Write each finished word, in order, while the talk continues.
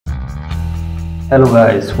Hello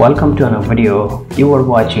guys, welcome to another video. You are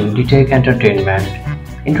watching DTech Entertainment.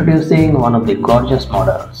 Introducing one of the gorgeous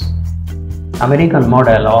models. American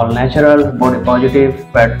model, all natural, body positive,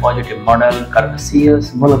 fat positive model,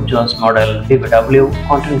 Curvaceous, voluptuous model, BBW,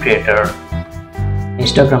 content creator,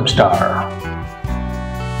 Instagram star.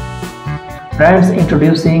 Friends,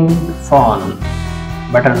 introducing Fawn,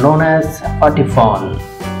 better known as Phattie Fawn.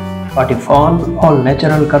 Phattie Fawn, all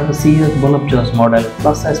natural, Curvaceous, voluptuous model,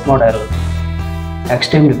 plus size model,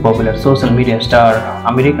 extremely popular social media star,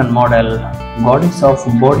 American model, goddess of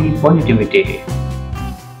body positivity.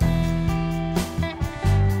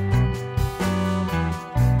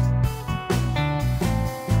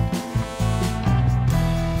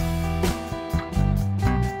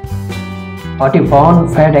 Phattie Fawn,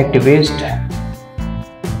 fat activist,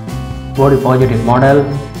 body positive model,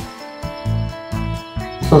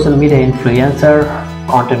 social media influencer,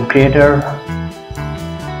 content creator,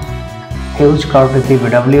 huge curvy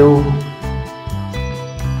BBW,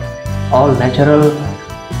 all natural,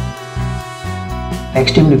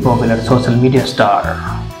 extremely popular social media star.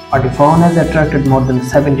 Phattie Fawn has attracted more than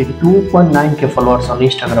 72.9k followers on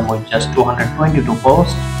Instagram with just 222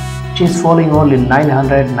 posts. She is following only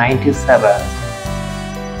 997.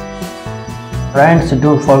 Friends,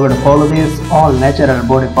 don't forget to follow this all natural,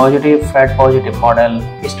 body positive, fat positive model,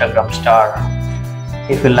 Instagram star.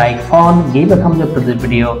 If you like Fawn, give a thumbs up to this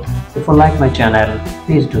video. If you like my channel,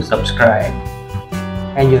 please do subscribe.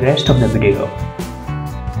 Enjoy the rest of the video.